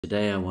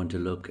Today I want to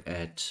look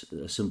at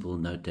a simple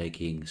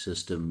note-taking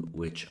system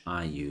which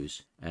I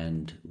use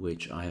and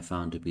which I have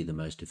found to be the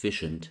most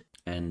efficient,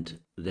 and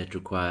that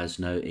requires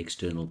no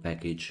external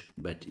package,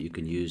 but you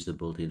can use the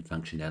built-in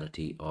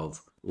functionality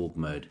of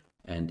Org-mode.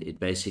 And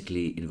it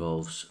basically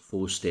involves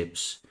 4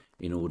 steps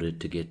in order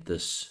to get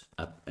this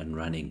up and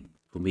running.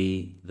 For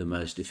me, the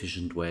most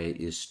efficient way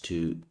is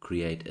to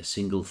create a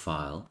single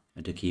file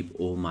and to keep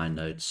all my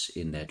notes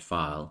in that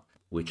file,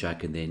 which I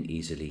can then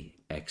easily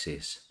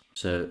access.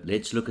 So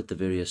let's look at the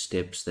various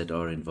steps that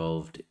are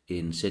involved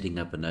in setting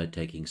up a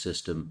note-taking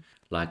system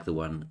like the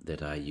one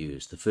that I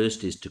use. The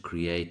first is to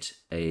create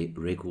a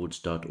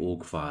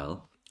records.org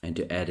file and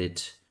to add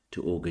it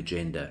to org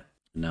agenda.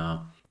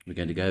 Now we're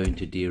going to go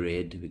into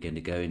dred, we're going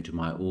to go into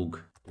my org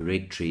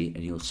directory,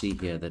 and you'll see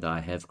here that I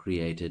have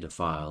created a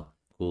file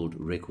called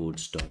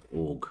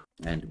records.org,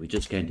 and we're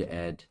just going to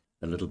add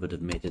a little bit of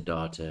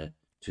metadata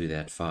to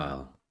that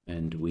file,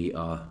 and we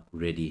are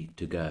ready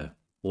to go.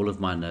 All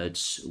of my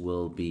notes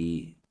will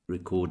be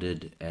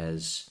recorded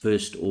as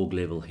first org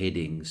level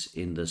headings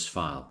in this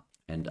file,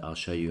 and I'll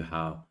show you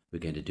how we're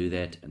going to do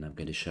that, and I'm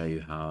going to show you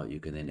how you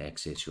can then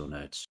access your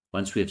notes.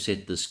 Once we have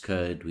set this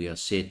code, we are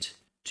set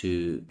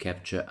to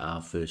capture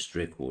our first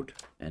record,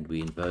 and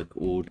we invoke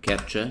org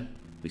capture.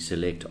 We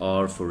select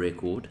R for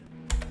record.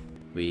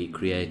 We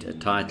create a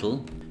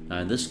title. Now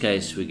in this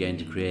case we're going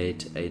to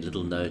create a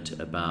little note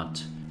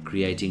about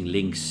creating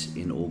links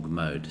in org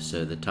mode.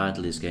 So the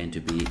title is going to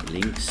be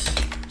links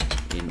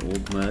in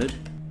org mode.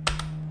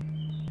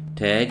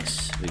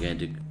 Tags, we're going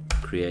to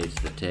create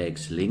the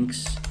tags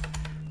links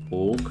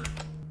org,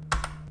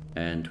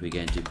 and we're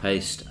going to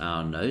paste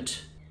our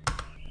note,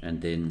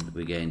 and then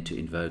we're going to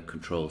invoke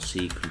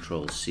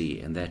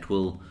Control-C, and that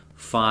will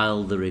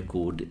file the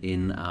record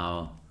in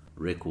our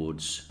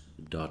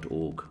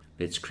records.org.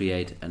 Let's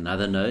create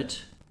another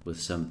note with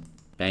some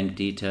bank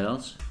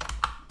details.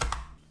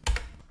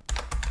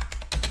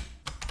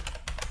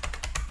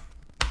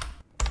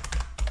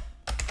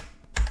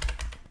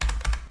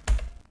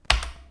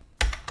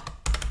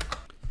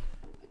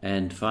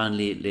 And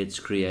finally, let's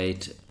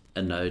create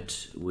a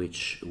note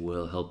which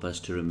will help us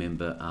to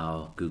remember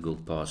our Google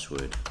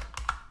password.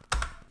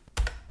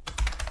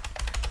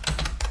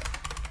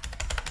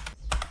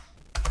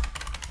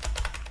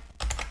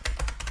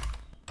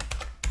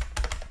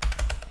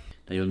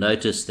 Now you'll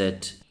notice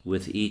that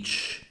with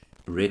each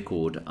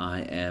record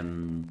I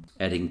am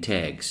adding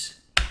tags.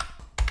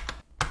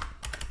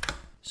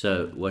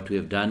 So what we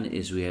have done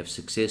is we have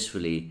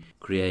successfully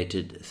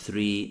created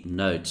 3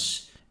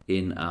 notes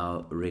in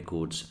our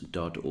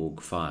records.org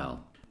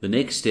file. The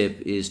next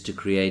step is to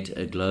create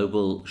a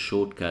global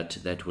shortcut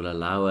that will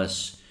allow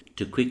us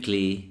to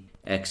quickly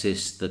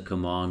access the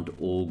command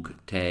org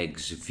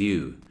tags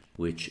view,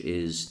 which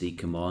is the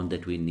command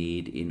that we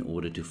need in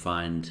order to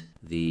find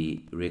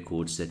the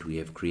records that we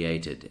have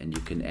created. And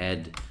you can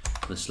add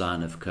this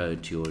line of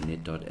code to your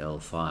net.l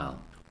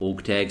file.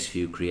 Org tags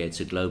view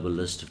creates a global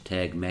list of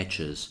tag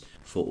matches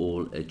for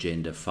all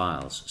agenda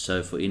files.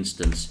 So for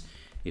instance,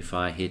 if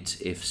I hit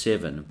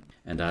F7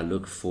 and I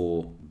look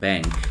for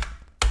bank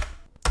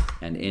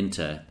and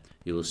enter,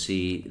 you'll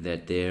see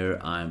that there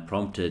I am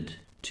prompted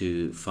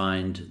to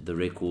find the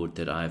record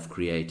that I've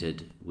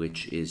created,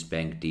 which is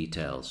bank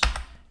details,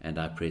 and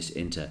I press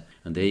enter,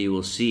 and there you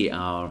will see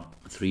our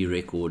 3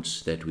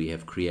 records that we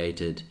have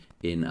created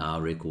in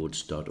our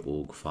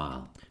records.org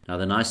file. Now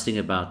the nice thing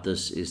about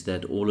this is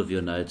that all of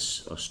your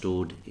notes are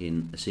stored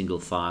in a single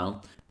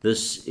file.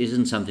 This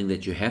isn't something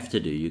that you have to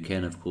do. You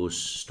can of course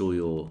store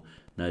your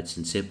notes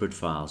in separate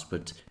files,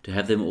 but to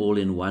have them all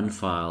in one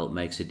file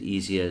makes it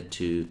easier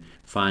to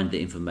find the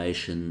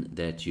information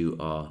that you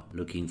are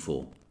looking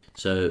for.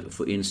 So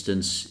for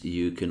instance,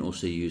 you can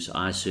also use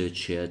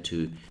iSearch here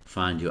to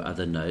find your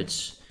other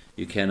notes.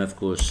 You can of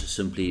course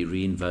simply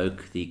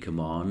reinvoke the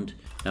command.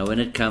 Now when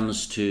it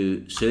comes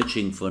to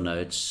searching for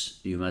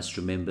notes, you must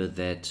remember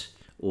that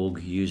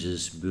org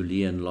uses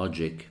Boolean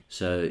logic,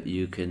 so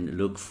you can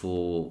look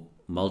for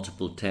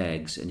multiple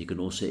tags, and you can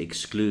also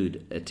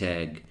exclude a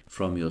tag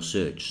from your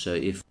search. So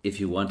if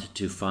you wanted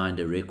to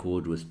find a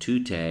record with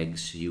 2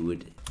 tags, you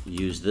would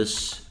use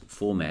this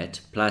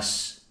format: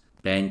 plus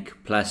bank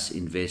plus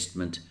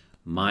investment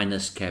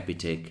minus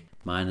Capitec,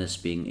 minus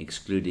being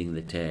excluding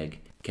the tag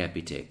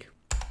Capitec.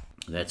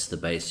 That's the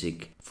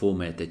basic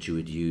format that you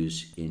would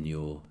use in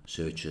your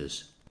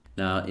searches.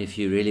 Now if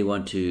you really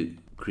want to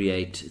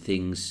create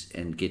things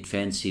and get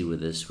fancy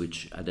with this,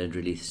 which I don't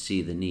really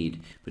see the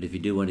need, but if you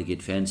do want to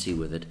get fancy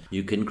with it,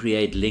 you can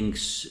create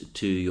links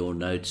to your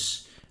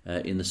notes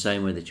in the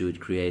same way that you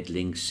would create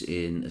links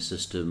in a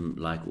system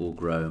like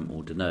Org-Rome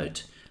or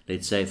Denote.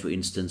 Let's say for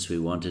instance we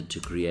wanted to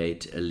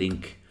create a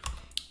link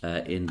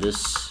in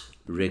this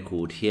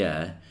record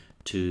here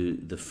to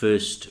the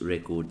first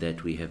record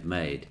that we have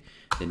made.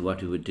 Then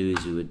what we would do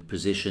is we would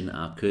position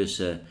our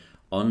cursor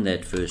on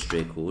that first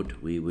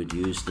record. We would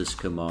use this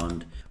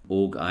command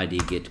org id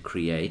get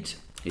create.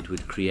 It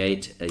would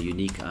create a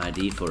unique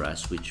ID for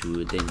us, which we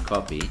would then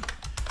copy,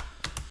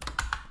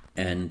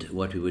 and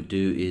what we would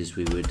do is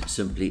we would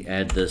simply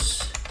add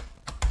this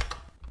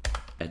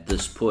at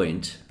this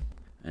point,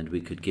 and we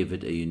could give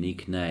it a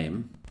unique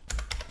name.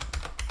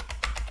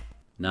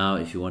 Now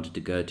if you wanted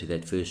to go to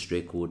that first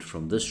record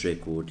from this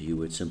record, you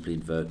would simply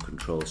invoke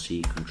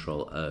Control-C,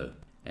 Control-O,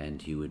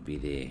 and you would be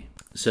there.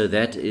 So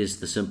that is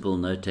the simple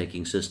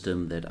note-taking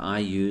system that I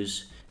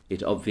use.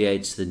 It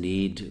obviates the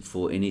need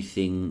for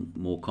anything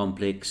more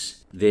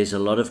complex. There's a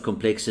lot of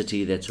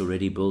complexity that's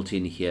already built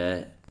in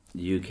here.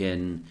 You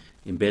can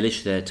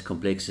embellish that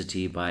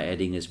complexity by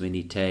adding as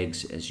many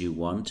tags as you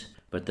want.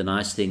 But the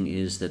nice thing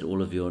is that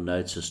all of your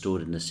notes are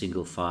stored in a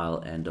single file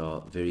and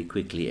are very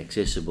quickly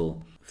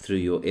accessible through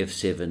your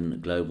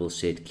F7 global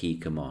set key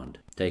command.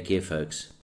 Take care, folks.